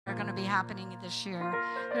to be happening this year.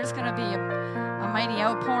 There's going to be a mighty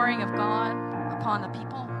outpouring of God upon the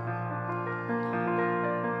people.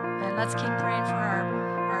 And let's keep praying for our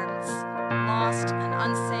lost and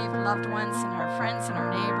unsaved loved ones and our friends and our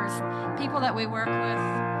neighbors, people that we work with.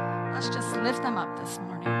 Let's just lift them up this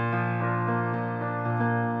morning.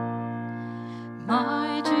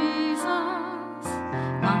 My Jesus,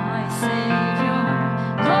 my Savior,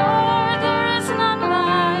 Lord, there is none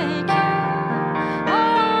like you.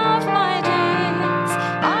 All of my days,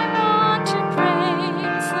 I want to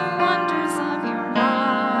praise the wonders of your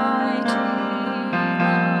mighty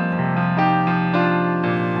love.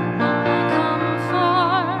 My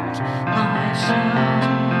comfort, my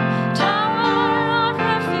shelter, tower of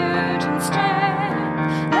refuge and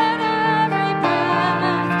strength, let every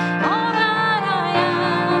breath, all that I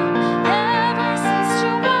am, never cease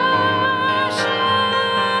to worship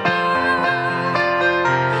you.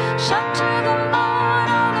 Shout to the Lord,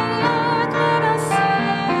 all the earth, let us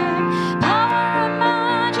sing. Power and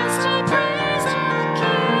majesty, praise to the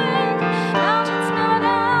King. Mountains bow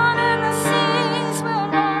down and the seas will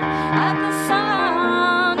roar at the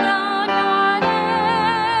sound of your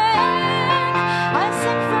name. I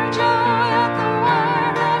sing for joy at the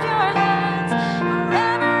work of your hands.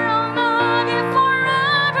 Forever I'll love you,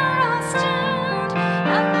 forever I'll stand.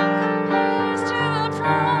 Nothing compares to the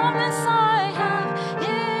promise I have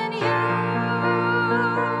in you.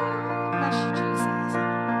 Bless you, Jesus.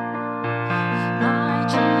 My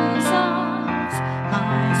Jesus,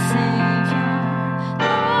 my Savior,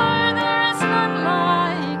 Lord, there is none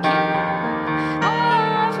like you.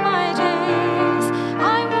 All of my days,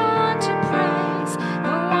 I want to praise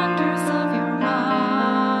the wonders of your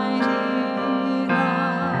mighty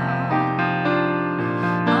love.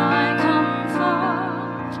 My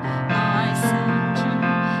comfort, my center,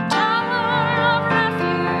 tower of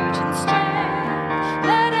refuge and strength,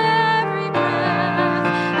 let every breath,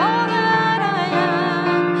 all that I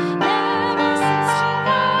am, never cease to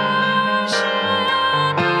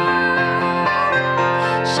worship you.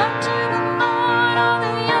 Shout to the Lord, all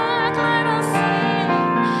the earth, let us sing.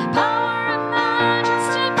 Power and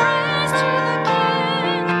majesty, praise to the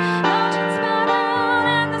King. Mountains bow down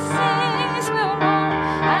and the seas will roar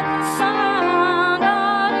at the sound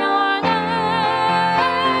of your name.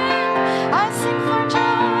 I sing for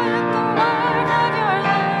joy at the work of your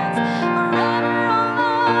hands. Forever I'll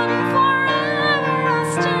love you, forever I'll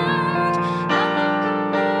stand. Nothing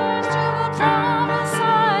compares to the promise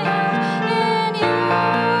I have in you.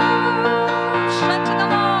 Shout to the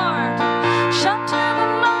Lord, shout to the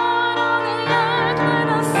Lord, all the earth, let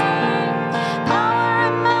us sing. Power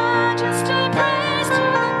and majesty, praise to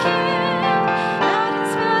the King.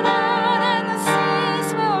 Mountains bow down and the seas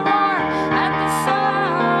will roar at the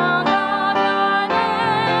sound of your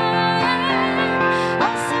name.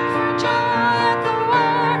 I sing for joy at the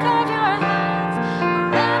work of your hands.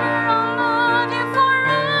 Forever I'll love you,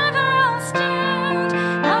 forever I'll stand.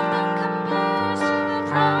 Nothing compares to the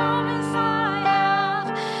promise I have.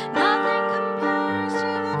 Nothing compares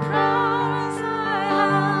to the promise I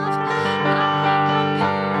have. Nothing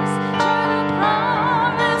compares to the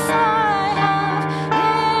promise I have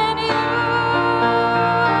in you.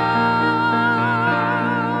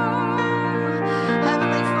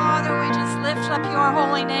 Heavenly Father, we just lift up your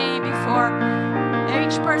holy name before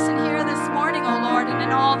each person here this morning, O Lord, and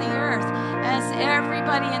in all the earth, as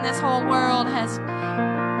everybody in this whole world has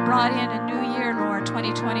brought in a new year, Lord,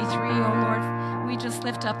 2023, O Lord. We just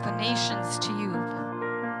lift up the nations to you.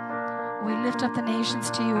 We lift up the nations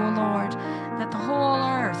to you, O Lord, that the whole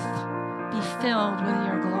earth be filled with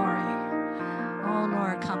your glory. Oh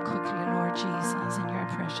Lord, come quickly, Lord Jesus, in your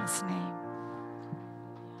precious name.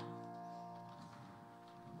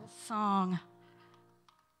 This song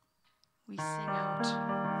we sing out.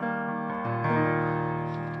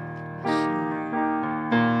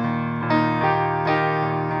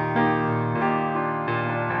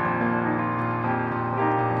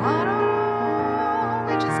 But oh,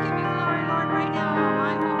 we just give you glory, Lord, right now.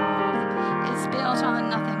 My hope is built on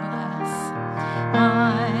nothing less.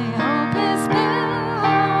 My hope is built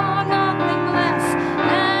on nothing less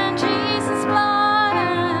than Jesus' blood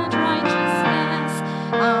and righteousness.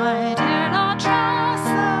 I dare not trust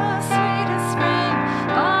the sweetest frame,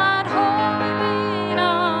 but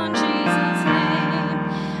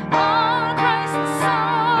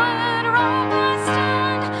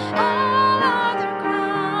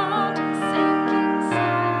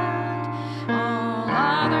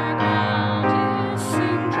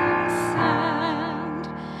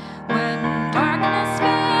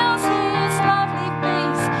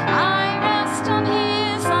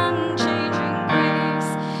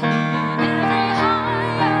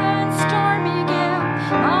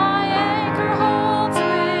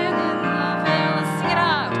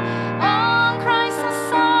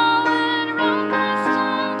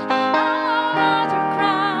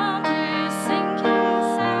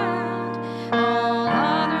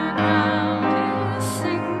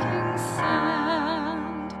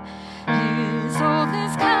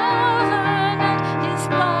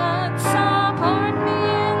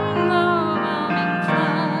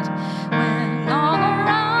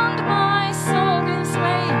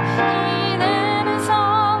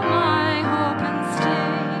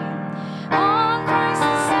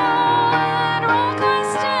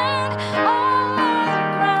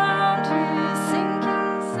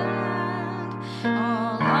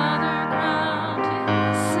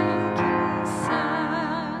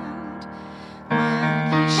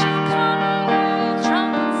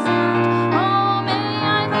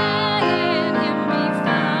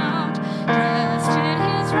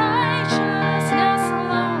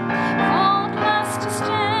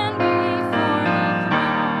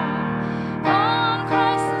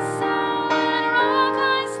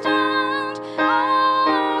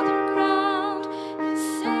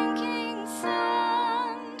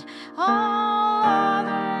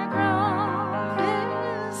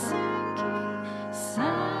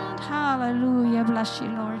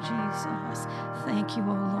Thank you,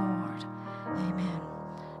 O Lord. Amen.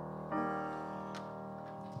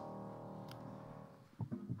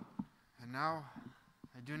 And now,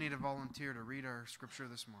 I do need a volunteer to read our scripture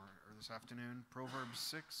this morning or this afternoon, Proverbs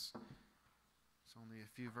 6. It's only a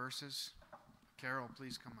few verses. Carol,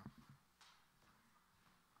 please come up.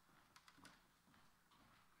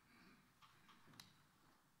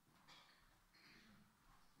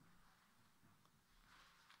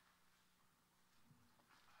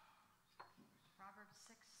 Proverbs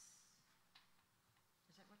 6.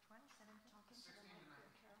 Is it which one? 17? 16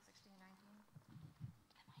 and 19?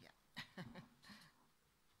 Yeah.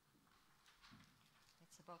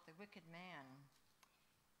 It's about the wicked man.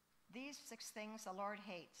 These 6 things the Lord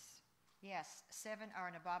hates. Yes, 7 are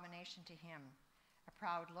an abomination to him. A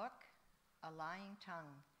proud look, a lying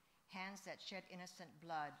tongue, hands that shed innocent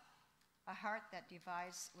blood, a heart that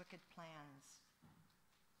devises wicked plans,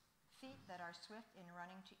 feet that are swift in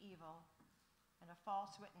running to evil, and a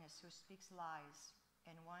false witness who speaks lies,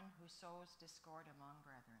 and one who sows discord among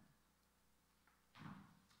brethren.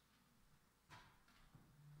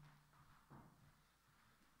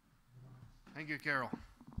 Thank you, Carol.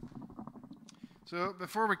 So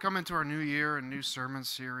before we come into our new year and new sermon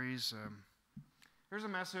series, here's a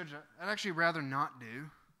message I'd actually rather not do,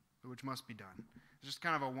 but which must be done. It's just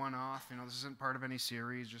kind of a one-off. This isn't part of any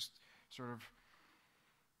series, just sort of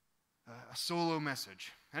a solo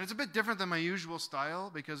message. And it's a bit different than my usual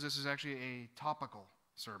style because this is actually a topical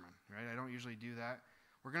sermon, right? I don't usually do that.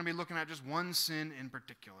 We're going to be looking at just one sin in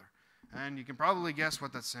particular. And you can probably guess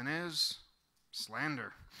what that sin is.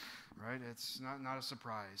 Slander, right? It's not a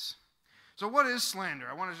surprise. So what is slander?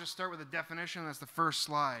 I want to just start with a definition. That's the first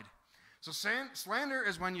slide. So slander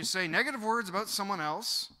is when you say negative words about someone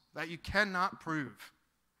else that you cannot prove.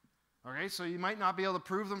 Okay, so you might not be able to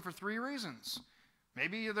prove them for 3 reasons.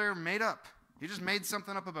 Maybe they're made up. You just made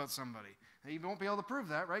something up about somebody. And you won't be able to prove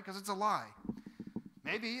that, right? Because it's a lie.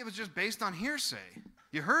 Maybe it was just based on hearsay.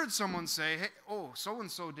 You heard someone say, hey, oh,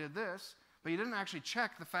 so-and-so did this, but you didn't actually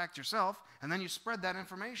check the fact yourself, and then you spread that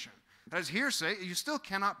information. That is hearsay. You still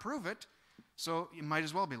cannot prove it, so you might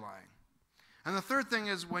as well be lying. And the third thing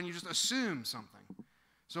is when you just assume something.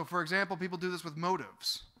 So, for example, people do this with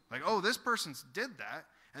motives. Like, oh, this person did that,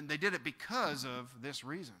 and they did it because of this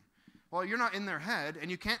reason. Well, you're not in their head,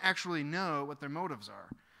 and you can't actually know what their motives are.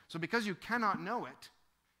 So because you cannot know it,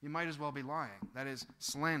 you might as well be lying. That is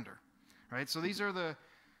slander. Right? So these are the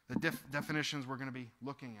definitions we're going to be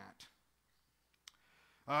looking at.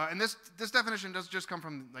 And this definition doesn't just come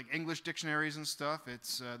from like English dictionaries and stuff.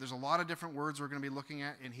 There's a lot of different words we're going to be looking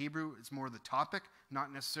at. In Hebrew, it's more the topic,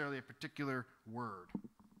 not necessarily a particular word.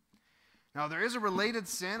 Now, there is a related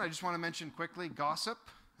sin. I just want to mention quickly gossip.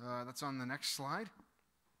 That's on the next slide.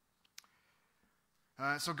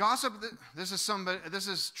 So gossip, this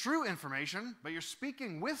is true information, but you're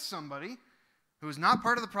speaking with somebody who is not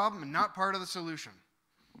part of the problem and not part of the solution.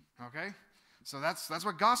 Okay? So that's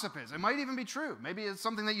what gossip is. It might even be true. Maybe it's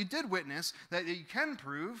something that you did witness that you can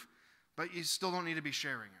prove, but you still don't need to be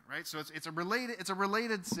sharing it, right? So it's a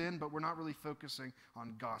related sin, but we're not really focusing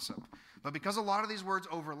on gossip. But because a lot of these words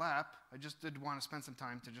overlap, I just did want to spend some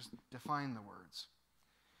time to just define the words.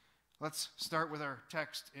 Let's start with our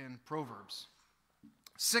text in Proverbs.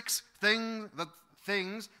 6 things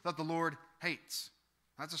that the Lord hates.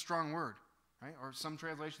 That's a strong word. Right? Or some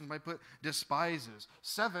translations might put despises.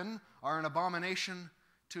 7 are an abomination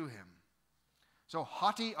to him. So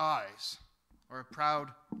haughty eyes, or a proud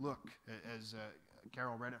look, as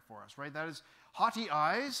Carol read it for us. Right? That is, haughty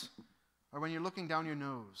eyes are when you're looking down your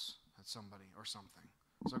nose at somebody or something.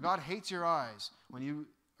 So God hates your eyes when you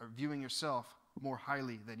are viewing yourself more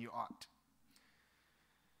highly than you ought.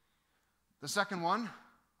 The second one,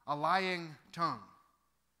 a lying tongue.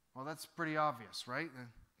 Well, that's pretty obvious, right?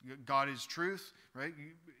 God is truth, right?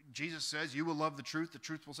 Jesus says you will love the truth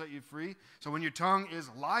will set you free. So when your tongue is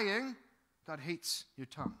lying, God hates your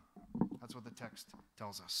tongue. That's what the text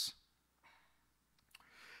tells us.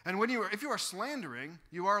 And if you are slandering,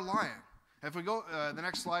 you are lying. If we go, the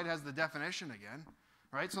next slide has the definition again,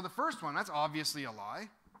 right? So the first one, that's obviously a lie.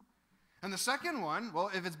 And the second one,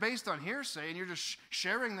 well, if it's based on hearsay and you're just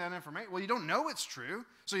sharing that information, well, you don't know it's true,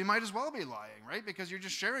 so you might as well be lying, right? Because you're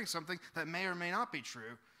just sharing something that may or may not be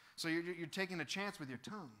true. So you're taking a chance with your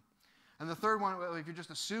tongue. And the third one, well, if you're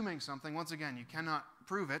just assuming something, once again, you cannot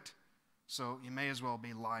prove it, so you may as well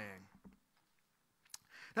be lying.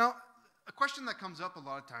 Now, a question that comes up a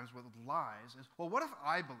lot of times with lies is, well, what if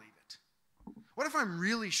I believe it? What if I'm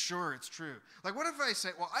really sure it's true? Like, what if I say,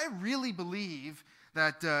 well, I really believe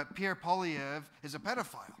that Pierre Poilievre is a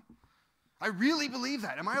pedophile? I really believe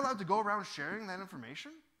that. Am I allowed to go around sharing that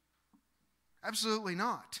information? Absolutely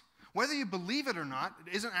not. Whether you believe it or not,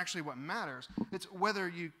 it isn't actually what matters. It's whether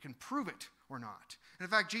you can prove it or not. And in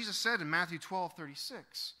fact, Jesus said in Matthew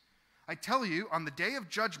 12:36, I tell you, on the day of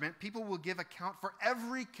judgment, people will give account for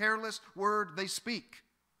every careless word they speak.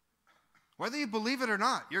 Whether you believe it or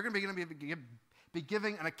not, you're going to be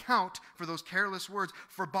giving an account for those careless words.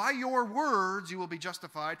 For by your words you will be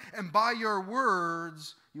justified, and by your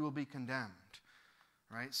words you will be condemned.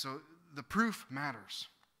 Right? So the proof matters.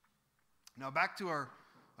 Now back to our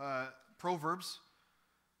Proverbs.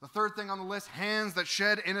 The third thing on the list, hands that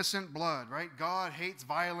shed innocent blood, right? God hates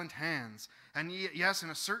violent hands. And yes, in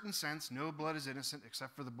a certain sense, no blood is innocent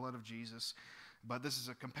except for the blood of Jesus. But this is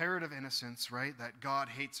a comparative innocence, right? That God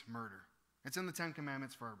hates murder. It's in the Ten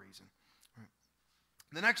Commandments for a reason. Right?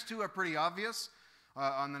 The next two are pretty obvious.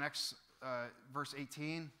 On the next verse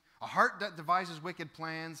 18, a heart that devises wicked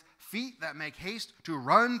plans, feet that make haste to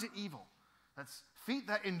run to evil. That's feet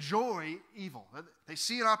that enjoy evil. They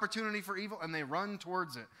see an opportunity for evil and they run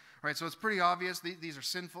towards it. Right? So it's pretty obvious. These are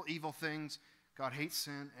sinful, evil things. God hates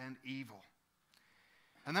sin and evil.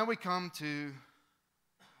 And then we come to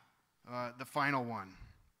the final one.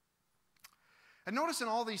 And notice in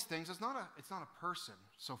all these things, it's not a person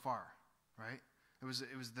so far, right? It was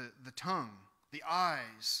the tongue, the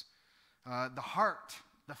eyes, the heart,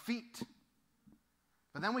 the feet.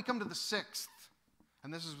 But then we come to the sixth.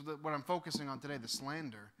 And this is what I'm focusing on today, the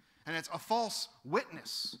slander. And it's a false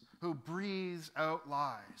witness who breathes out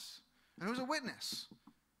lies. And who's a witness?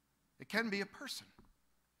 It can be a person,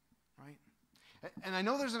 right? And I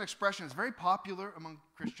know there's an expression that's very popular among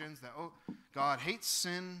Christians that, God hates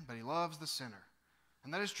sin, but he loves the sinner.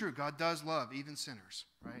 And that is true. God does love even sinners,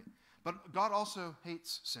 right? But God also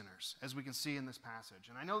hates sinners, as we can see in this passage.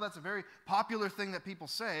 And I know that's a very popular thing that people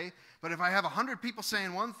say, but if I have 100 people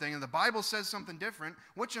saying one thing and the Bible says something different,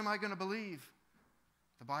 which am I going to believe?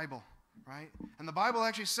 The Bible, right? And the Bible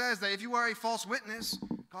actually says that if you are a false witness,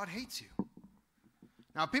 God hates you.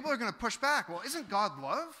 Now, people are going to push back. Well, isn't God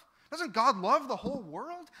love? Doesn't God love the whole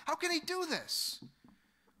world? How can he do this?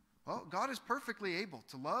 Well, God is perfectly able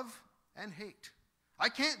to love and hate. I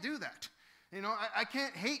can't do that. You know, I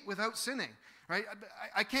can't hate without sinning, right?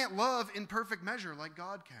 I can't love in perfect measure like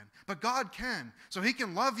God can. But God can. So he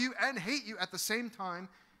can love you and hate you at the same time.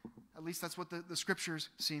 At least that's what the scriptures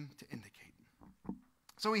seem to indicate.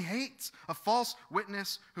 So he hates a false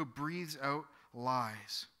witness who breathes out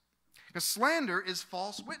lies. Because slander is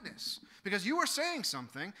false witness. Because you are saying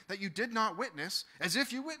something that you did not witness as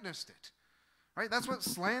if you witnessed it. Right? That's what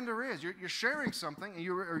slander is. You're sharing something and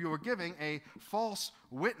you are giving a false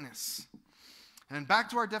witness. And back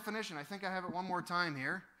to our definition. I think I have it one more time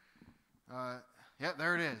here. Yeah,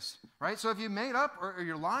 there it is. Right? So if you made up or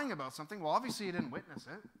you're lying about something, well, obviously you didn't witness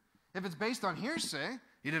it. If it's based on hearsay,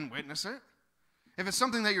 you didn't witness it. If it's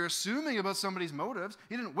something that you're assuming about somebody's motives,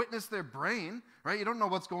 you didn't witness their brain, right? You don't know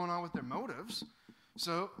what's going on with their motives.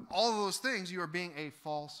 So all of those things, you are being a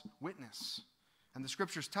false witness. And the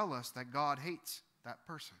scriptures tell us that God hates that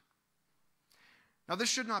person. Now, this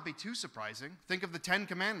should not be too surprising. Think of the 10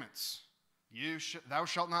 Commandments. Thou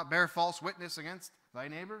shalt not bear false witness against thy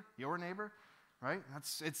neighbor, your neighbor, right?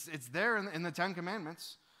 It's there in the 10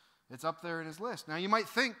 Commandments. It's up there in his list. Now, you might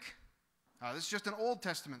think, this is just an Old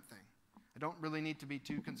Testament thing. I don't really need to be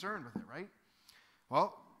too concerned with it, right?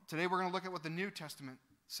 Well, today we're going to look at what the New Testament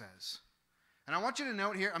says. And I want you to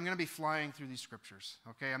note here, I'm going to be flying through these scriptures,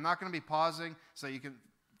 okay? I'm not going to be pausing so you can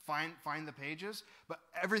find the pages, but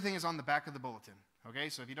everything is on the back of the bulletin, okay?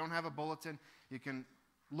 So if you don't have a bulletin, you can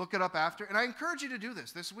look it up after. And I encourage you to do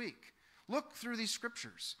this week. Look through these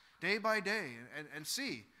scriptures day by day and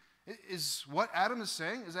see, is what Adam is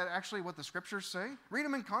saying, is that actually what the scriptures say? Read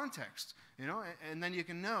them in context, you know, and then you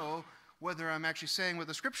can know whether I'm actually saying what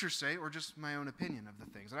the scriptures say or just my own opinion of the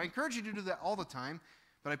things. And I encourage you to do that all the time,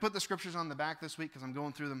 but I put the scriptures on the back this week because I'm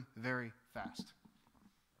going through them very fast.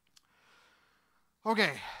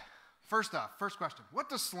 Okay, first question. What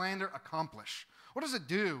does slander accomplish? What does it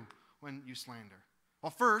do when you slander?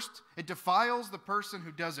 Well, first, it defiles the person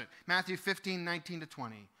who does it. Matthew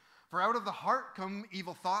 15:19-20. For out of the heart come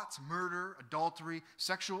evil thoughts, murder, adultery,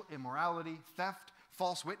 sexual immorality, theft,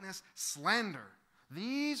 false witness, slander.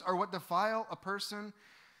 These are what defile a person,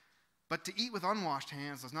 but to eat with unwashed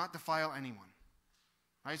hands does not defile anyone.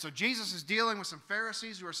 Right? So Jesus is dealing with some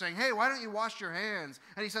Pharisees who are saying, hey, why don't you wash your hands?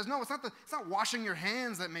 And he says, no, it's not washing your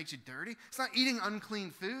hands that makes you dirty. It's not eating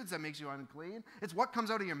unclean foods that makes you unclean. It's what comes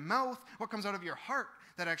out of your mouth, what comes out of your heart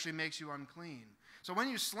that actually makes you unclean. So when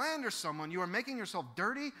you slander someone, you are making yourself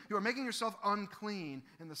dirty, you are making yourself unclean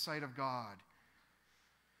in the sight of God.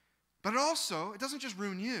 But it doesn't just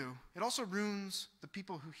ruin you, it also ruins the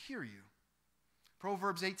people who hear you.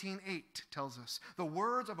 Proverbs 18:8 tells us, the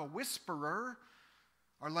words of a whisperer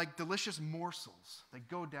are like delicious morsels that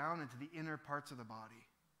go down into the inner parts of the body.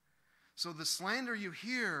 So the slander you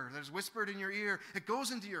hear that is whispered in your ear, it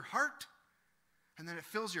goes into your heart, and then it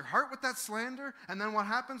fills your heart with that slander, and then what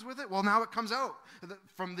happens with it? Well, now it comes out.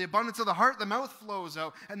 From the abundance of the heart, the mouth flows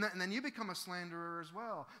out, and then you become a slanderer as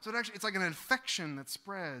well. So it's like an infection that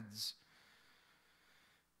spreads.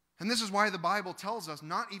 And this is why the Bible tells us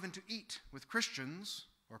not even to eat with Christians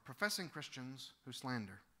or professing Christians who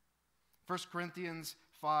slander. 1 Corinthians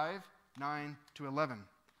 5:9-11.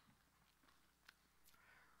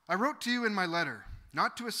 I wrote to you in my letter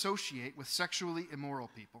not to associate with sexually immoral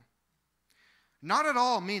people. Not at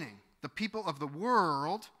all meaning the people of the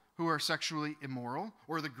world who are sexually immoral,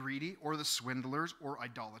 or the greedy, or the swindlers, or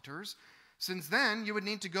idolaters, since then you would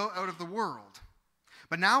need to go out of the world.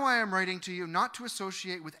 But now I am writing to you not to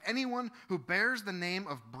associate with anyone who bears the name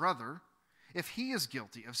of brother if he is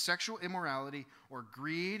guilty of sexual immorality or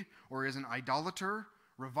greed or is an idolater,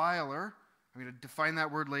 reviler, I'm going to define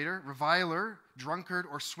that word later, reviler, drunkard,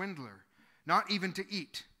 or swindler, not even to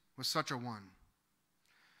eat with such a one.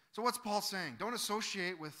 So what's Paul saying? Don't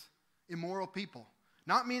associate with immoral people,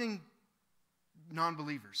 not meaning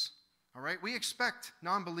non-believers, all right? We expect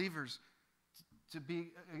non-believers to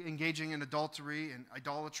be engaging in adultery and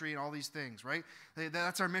idolatry and all these things, right?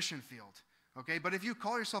 That's our mission field, okay? But if you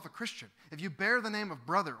call yourself a Christian, if you bear the name of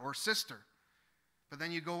brother or sister, but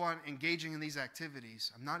then you go on engaging in these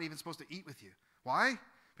activities, I'm not even supposed to eat with you. Why?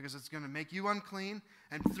 Because it's going to make you unclean,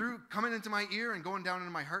 and through coming into my ear and going down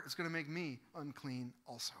into my heart, it's going to make me unclean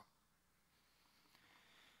also.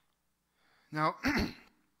 Now,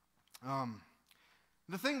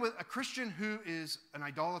 the thing with a Christian who is an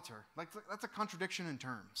idolater, that's a contradiction in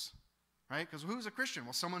terms, right? Because who's a Christian?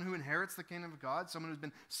 Well, someone who inherits the kingdom of God, someone who's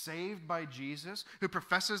been saved by Jesus, who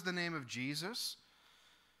professes the name of Jesus.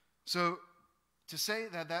 So to say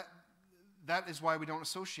that is why we don't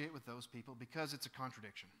associate with those people, because it's a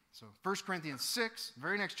contradiction. So 1 Corinthians 6,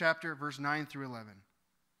 very next chapter, verse 9-11.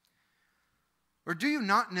 Or do you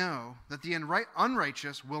not know that the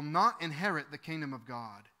unrighteous will not inherit the kingdom of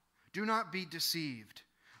God? Do not be deceived.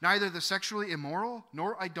 Neither the sexually immoral,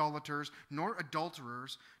 nor idolaters, nor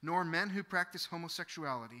adulterers, nor men who practice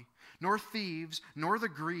homosexuality, nor thieves, nor the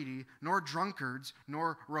greedy, nor drunkards,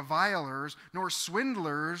 nor revilers, nor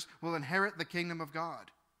swindlers will inherit the kingdom of God.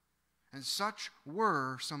 And such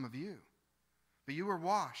were some of you. But you were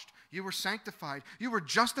washed, you were sanctified, you were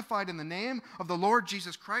justified in the name of the Lord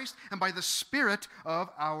Jesus Christ and by the Spirit of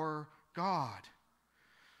our God.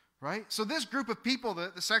 Right? So this group of people,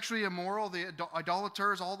 the sexually immoral, the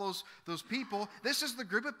idolaters, all those people, this is the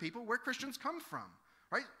group of people where Christians come from.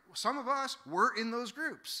 Right? Some of us were in those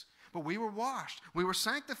groups. But we were washed, we were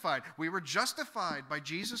sanctified, we were justified by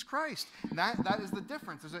Jesus Christ. That is the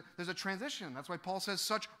difference. There's a transition. That's why Paul says,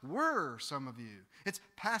 such were some of you. It's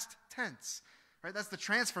past tense. Right? That's the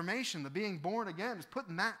transformation, the being born again, is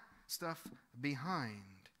putting that stuff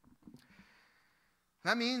behind.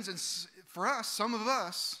 That means, for us, some of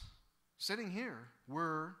us sitting here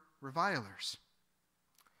were revilers.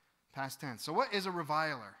 Past tense. So what is a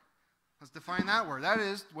reviler? Let's define that word. That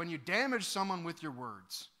is when you damage someone with your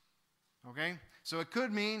words. Okay? So it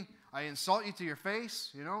could mean I insult you to your face,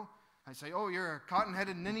 you know. I say, oh, you're a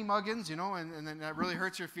cotton-headed ninny muggins, you know, and then that really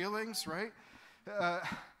hurts your feelings, right?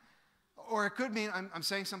 Or it could mean I'm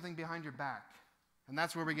saying something behind your back. And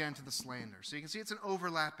that's where we get into the slander. So you can see it's an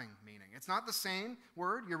overlapping meaning. It's not the same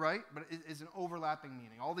word, you're right, but it is an overlapping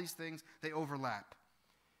meaning. All these things, they overlap.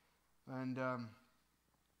 And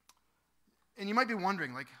you might be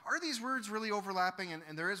wondering, like, are these words really overlapping?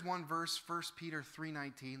 And there is one verse, 1 Peter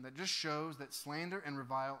 3:19, that just shows that slander and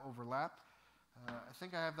revile overlap. I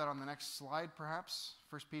think I have that on the next slide, perhaps.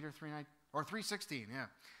 1 Peter 3:19, or 3:16, yeah.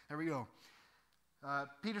 There we go.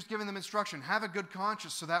 Peter's giving them instruction. Have a good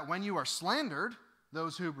conscience so that when you are slandered,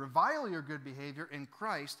 those who revile your good behavior in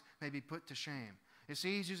Christ may be put to shame. You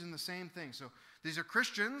see, he's using the same thing. So these are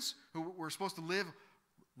Christians who were supposed to live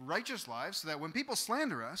righteous lives so that when people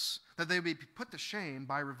slander us, that they would be put to shame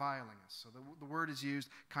by reviling us. So the word is used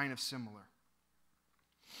kind of similar.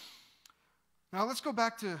 Now let's go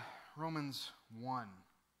back to Romans 1.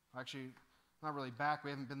 Actually, not really back.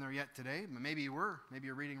 We haven't been there yet today. But maybe you were. Maybe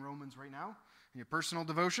you're reading Romans right now in your personal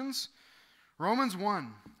devotions. Romans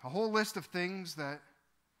 1, a whole list of things that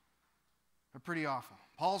are pretty awful.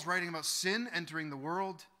 Paul's writing about sin entering the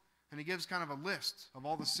world, and he gives kind of a list of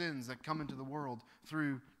all the sins that come into the world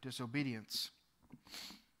through disobedience.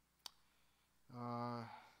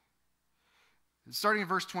 Starting in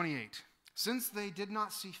verse 28. Since they did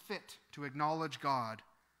not see fit to acknowledge God,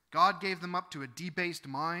 God gave them up to a debased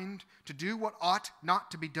mind to do what ought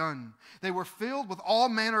not to be done. They were filled with all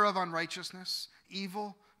manner of unrighteousness,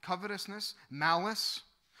 evil, covetousness, malice.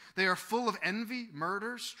 They are full of envy,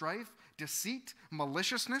 murder, strife, deceit,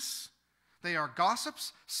 maliciousness. They are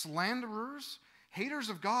gossips, slanderers, haters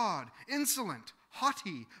of God, insolent,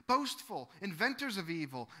 haughty, boastful, inventors of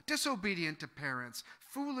evil, disobedient to parents,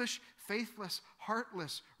 foolish, faithless,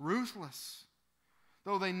 heartless, ruthless.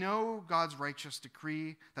 Though they know God's righteous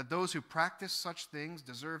decree that those who practice such things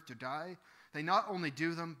deserve to die, they not only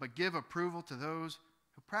do them, but give approval to those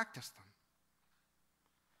who practice them.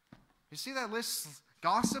 You see that list?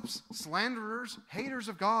 Gossips, slanderers, haters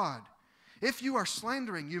of God. If you are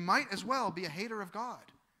slandering, you might as well be a hater of God.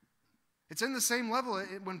 It's in the same level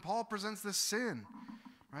when Paul presents this sin,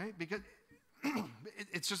 right? Because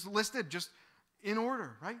it's just listed just in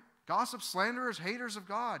order, right? Gossips, slanderers, haters of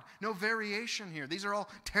God. No variation here. These are all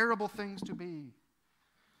terrible things to be.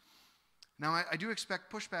 Now, I do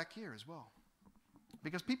expect pushback here as well.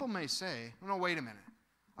 Because people may say, no, wait a minute.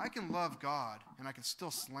 I can love God and I can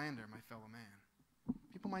still slander my fellow man.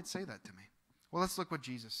 People might say that to me. Well, let's look what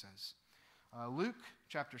Jesus says. Luke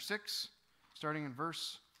chapter 6, starting in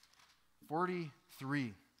verse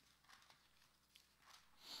 43.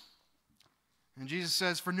 And Jesus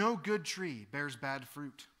says, "For no good tree bears bad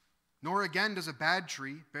fruit, nor again does a bad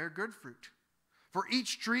tree bear good fruit. For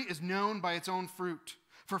each tree is known by its own fruit.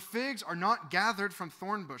 For figs are not gathered from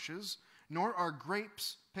thorn bushes, nor are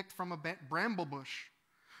grapes picked from a bramble bush.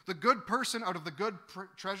 The good person out of the good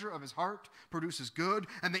treasure of his heart produces good,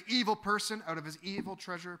 and the evil person out of his evil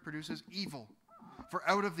treasure produces evil. For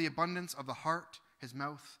out of the abundance of the heart his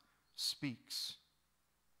mouth speaks."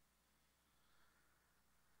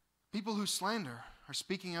 People who slander are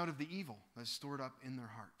speaking out of the evil that is stored up in their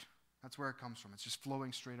heart. That's where it comes from. It's just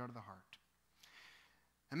flowing straight out of the heart.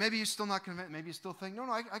 And maybe you're still not convinced. Maybe you still think, no,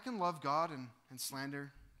 I can love God and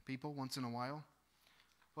slander people once in a while.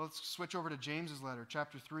 Well, let's switch over to James's letter,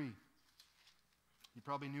 chapter 3. You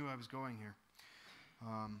probably knew I was going here.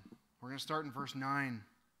 We're going to start in verse 9.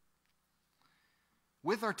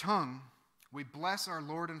 "With our tongue we bless our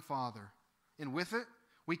Lord and Father, and with it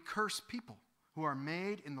we curse people who are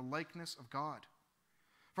made in the likeness of God.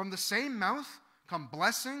 From the same mouth come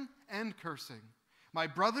blessing and cursing. My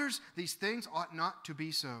brothers, these things ought not to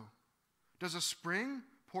be so. Does a spring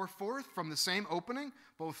pour forth from the same opening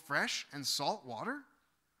both fresh and salt water?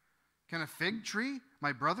 Can a fig tree,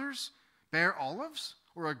 my brothers, bear olives,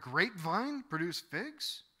 or a grapevine produce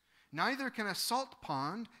figs? Neither can a salt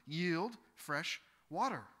pond yield fresh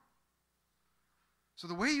water." So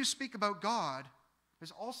the way you speak about God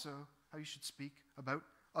is also how you should speak about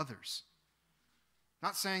others.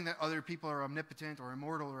 Not saying that other people are omnipotent or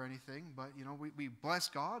immortal or anything, but we bless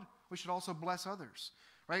God, we should also bless others.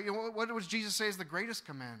 Right? What does Jesus say is the greatest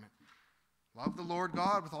commandment? Love the Lord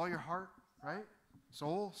God with all your heart, right?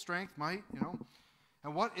 Soul, strength, might,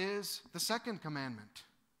 And what is the second commandment?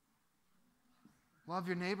 Love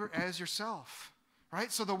your neighbor as yourself. Right?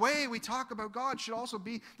 So the way we talk about God should also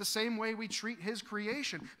be the same way we treat his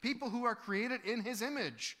creation. People who are created in his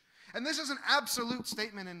image. And this is an absolute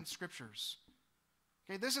statement in Scriptures.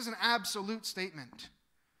 Okay, this is an absolute statement.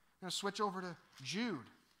 I'm going to switch over to Jude.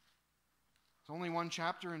 There's only one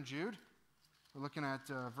chapter in Jude. We're looking at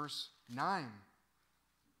verse 9.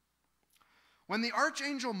 "When the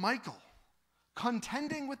archangel Michael,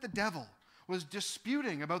 contending with the devil, was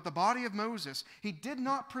disputing about the body of Moses, he did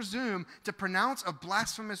not presume to pronounce a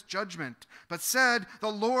blasphemous judgment, but said,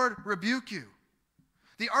 'The Lord rebuke you.'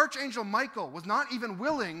 The archangel Michael was not even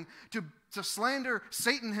willing to slander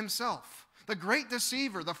Satan himself, the great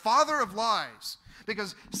deceiver, the father of lies,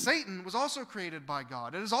 because Satan was also created by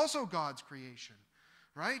God. It is also God's creation,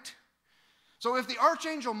 right? So if the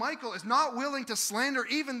archangel Michael is not willing to slander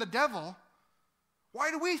even the devil,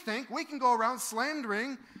 why do we think we can go around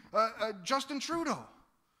slandering Justin Trudeau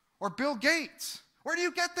or Bill Gates? Where do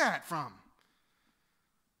you get that from?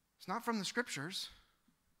 It's not from the Scriptures.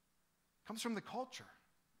 It comes from the culture.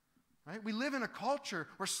 Right? We live in a culture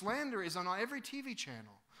where slander is on every TV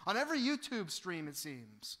channel, on every YouTube stream, it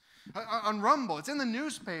seems, on Rumble. It's in the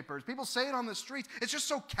newspapers. People say it on the streets. It's just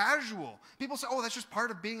so casual. People say, oh, that's just part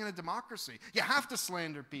of being in a democracy. You have to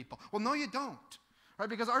slander people. Well, no, you don't. Right?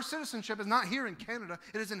 Because our citizenship is not here in Canada.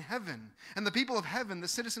 It is in heaven. And the people of heaven, the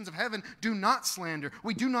citizens of heaven, do not slander.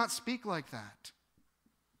 We do not speak like that.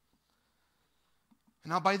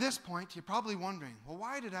 Now, by this point, you're probably wondering, well,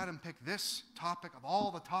 why did Adam pick this topic of all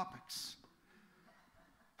the topics?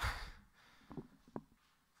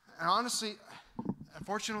 And honestly,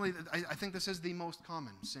 unfortunately, I think this is the most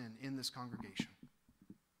common sin in this congregation.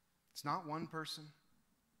 It's not one person.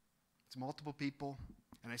 It's multiple people.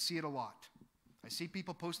 And I see it a lot. I see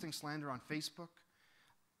people posting slander on Facebook.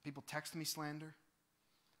 People text me slander.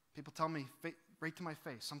 People tell me right to my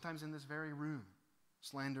face, sometimes in this very room,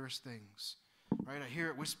 slanderous things. Right? I hear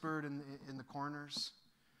it whispered in the corners.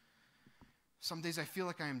 Some days I feel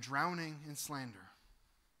like I am drowning in slander,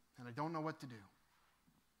 and I don't know what to do.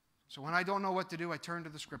 So when I don't know what to do, I turn to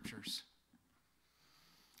the Scriptures.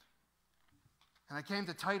 And I came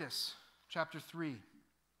to Titus chapter 3.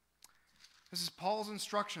 This is Paul's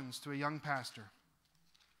instructions to a young pastor.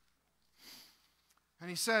 And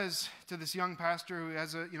he says to this young pastor who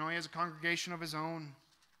has a congregation of his own,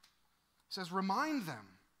 he says, remind them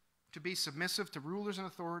to be submissive to rulers and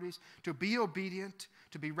authorities, to be obedient,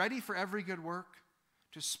 to be ready for every good work,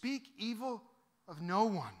 to speak evil of no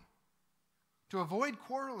one, to avoid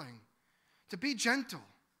quarreling, to be gentle,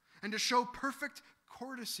 and to show perfect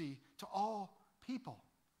courtesy to all people.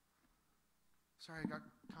 Sorry, I got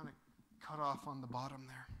kind of cut off on the bottom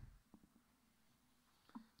there.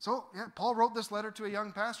 So, Paul wrote this letter to a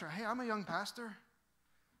young pastor. Hey, I'm a young pastor.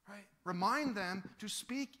 Right? Remind them to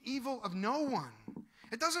speak evil of no one.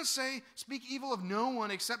 It doesn't say speak evil of no one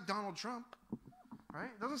except Donald Trump. Right?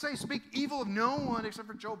 It doesn't say speak evil of no one except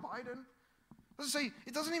for Joe Biden.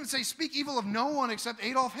 It doesn't even say speak evil of no one except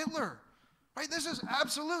Adolf Hitler. Right? This is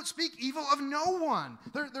absolute. Speak evil of no one.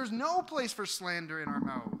 There's no place for slander in our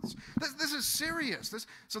mouths. This is serious.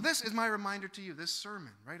 So this is my reminder to you, this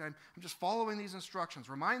sermon. Right? I'm just following these instructions.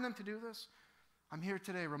 Remind them to do this. I'm here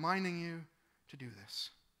today reminding you to do this.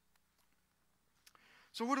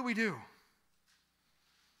 So what do we do?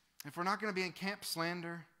 If we're not going to be in camp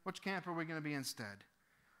slander, which camp are we going to be instead?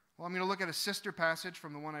 Well, I'm going to look at a sister passage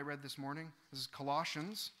from the one I read this morning. This is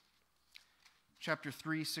Colossians chapter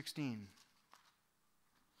 3:16.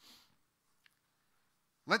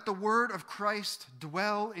 Let the word of Christ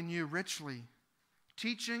dwell in you richly,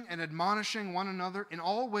 teaching and admonishing one another in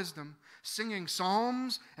all wisdom, singing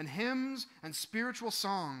psalms and hymns and spiritual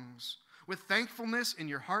songs with thankfulness in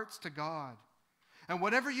your hearts to God. And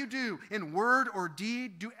whatever you do, in word or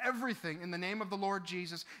deed, do everything in the name of the Lord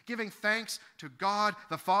Jesus, giving thanks to God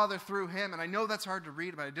the Father through him. And I know that's hard to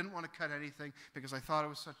read, but I didn't want to cut anything because I thought it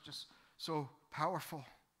was just so powerful.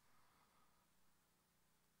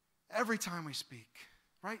 Every time we speak,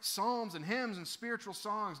 right? Psalms and hymns and spiritual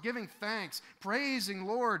songs, giving thanks, praising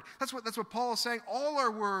Lord. That's what Paul is saying. All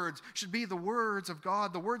our words should be the words of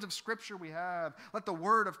God, the words of Scripture we have. Let the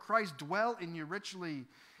word of Christ dwell in you richly.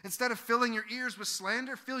 Instead of filling your ears with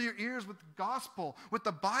slander, fill your ears with the gospel, with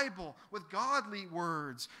the Bible, with godly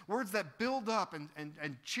words. Words that build up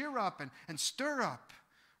and cheer up and stir up,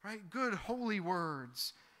 right? Good, holy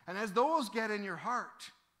words. And as those get in your heart,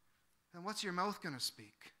 then what's your mouth going to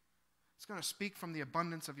speak? It's going to speak from the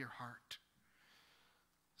abundance of your heart.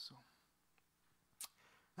 So,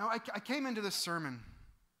 now I came into this sermon.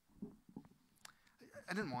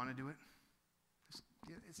 I didn't want to do it.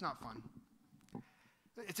 It's not fun.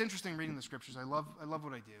 It's interesting reading the Scriptures. I love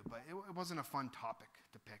what I do, but it wasn't a fun topic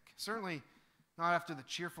to pick. Certainly not after the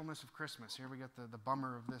cheerfulness of Christmas. Here we get the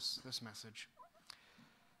bummer of this message.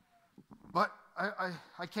 But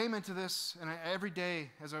I came into this, and every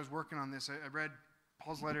day as I was working on this, I read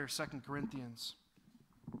Paul's letter, 2 Corinthians.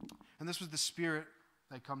 And this was the spirit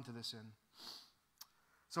that I come to this in.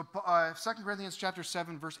 So 2 Corinthians chapter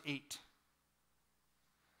 7, verse 8.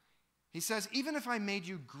 He says, even if I made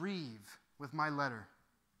you grieve with my letter,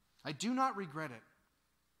 I do not regret it.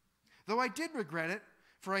 Though I did regret it,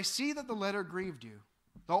 for I see that the letter grieved you,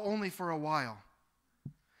 though only for a while.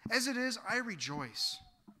 As it is, I rejoice,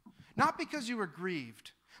 not because you were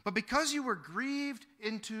grieved, but because you were grieved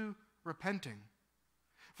into repenting.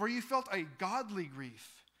 For you felt a godly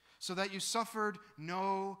grief, so that you suffered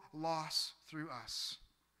no loss through us.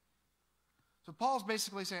 So Paul's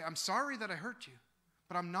basically saying, I'm sorry that I hurt you,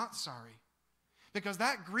 but I'm not sorry. Because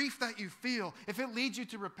that grief that you feel, if it leads you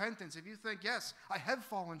to repentance, if you think, yes, I have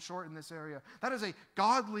fallen short in this area, that is a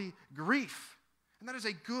godly grief. And that is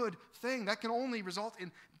a good thing. That can only result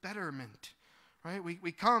in betterment. Right?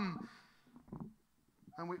 We come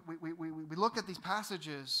and we look at these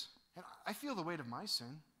passages, and I feel the weight of my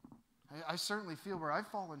sin. I certainly feel where I've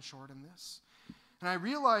fallen short in this. And I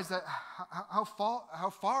realize that how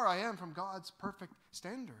far I am from God's perfect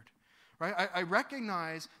standard. Right? I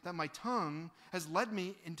recognize that my tongue has led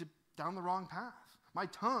me down the wrong path. My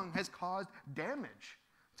tongue has caused damage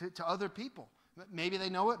to other people. Maybe they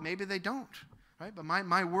know it, maybe they don't. Right? But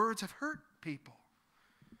my words have hurt people.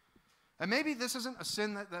 And maybe this isn't a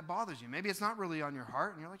sin that bothers you. Maybe it's not really on your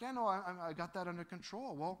heart, and you're like, yeah, no, I got that under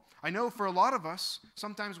control. Well, I know for a lot of us,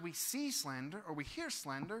 sometimes we see slander or we hear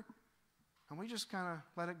slander, and we just kind of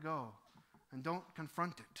let it go. and don't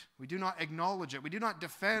confront it. We do not acknowledge it. We do not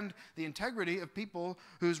defend the integrity of people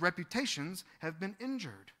whose reputations have been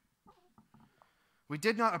injured. We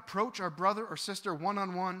did not approach our brother or sister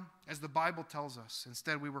one-on-one as the Bible tells us.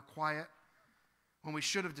 Instead, we were quiet when we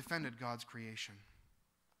should have defended God's creation.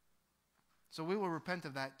 So we will repent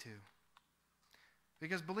of that too.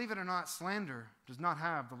 Because believe it or not, slander does not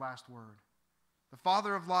have the last word. The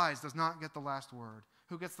father of lies does not get the last word.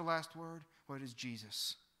 Who gets the last word? Well, it is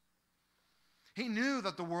Jesus. He knew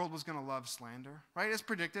that the world was going to love slander, right? As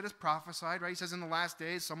predicted, as prophesied, right? He says in the last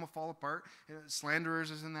days, some will fall apart. Slanderers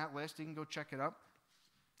is in that list. You can go check it up.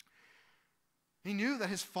 He knew that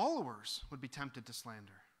his followers would be tempted to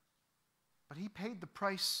slander. But he paid the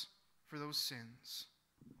price for those sins.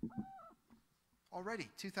 Already,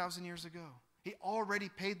 2,000 years ago. He already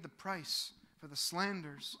paid the price for the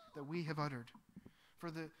slanders that we have uttered,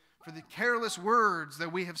 for the careless words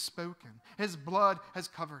that we have spoken. His blood has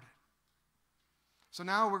covered it. So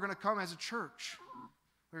now we're going to come as a church.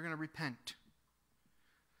 We're going to repent.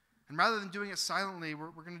 And rather than doing it silently, we're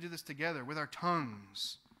going to do this together with our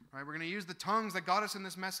tongues. Right? We're going to use the tongues that got us in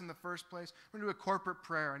this mess in the first place. We're going to do a corporate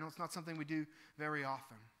prayer. I know it's not something we do very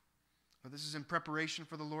often. But this is in preparation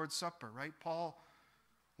for the Lord's Supper, right? Paul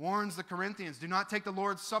warns the Corinthians, do not take the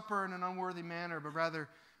Lord's Supper in an unworthy manner, but rather,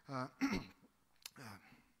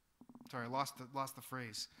 sorry, I lost the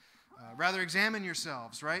phrase. Rather examine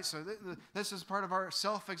yourselves, right? So this is part of our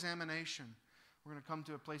self-examination. We're going to come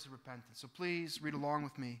to a place of repentance. So please read along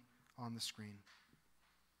with me on the screen.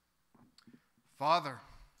 Father,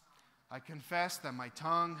 I confess that my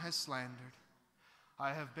tongue has slandered.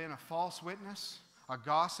 I have been a false witness, a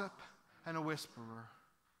gossip, and a whisperer.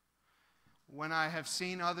 When I have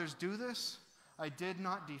seen others do this, I did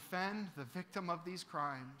not defend the victim of these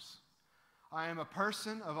crimes. I am a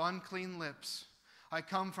person of unclean lips. I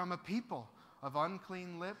come from a people of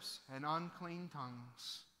unclean lips and unclean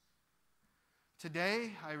tongues.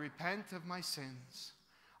 Today, I repent of my sins.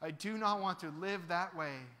 I do not want to live that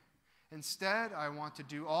way. Instead, I want to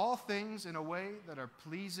do all things in a way that are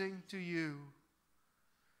pleasing to you.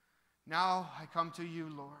 Now I come to you,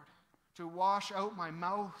 Lord, to wash out my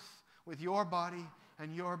mouth with your body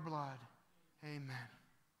and your blood. Amen.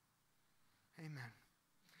 Amen.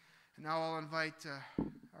 And now I'll invite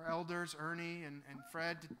our elders, Ernie and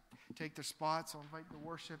Fred, to take their spots. I'll invite the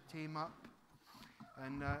worship team up.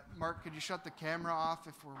 And Mark, could you shut the camera off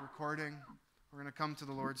if we're recording? We're going to come to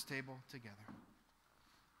the Lord's table together.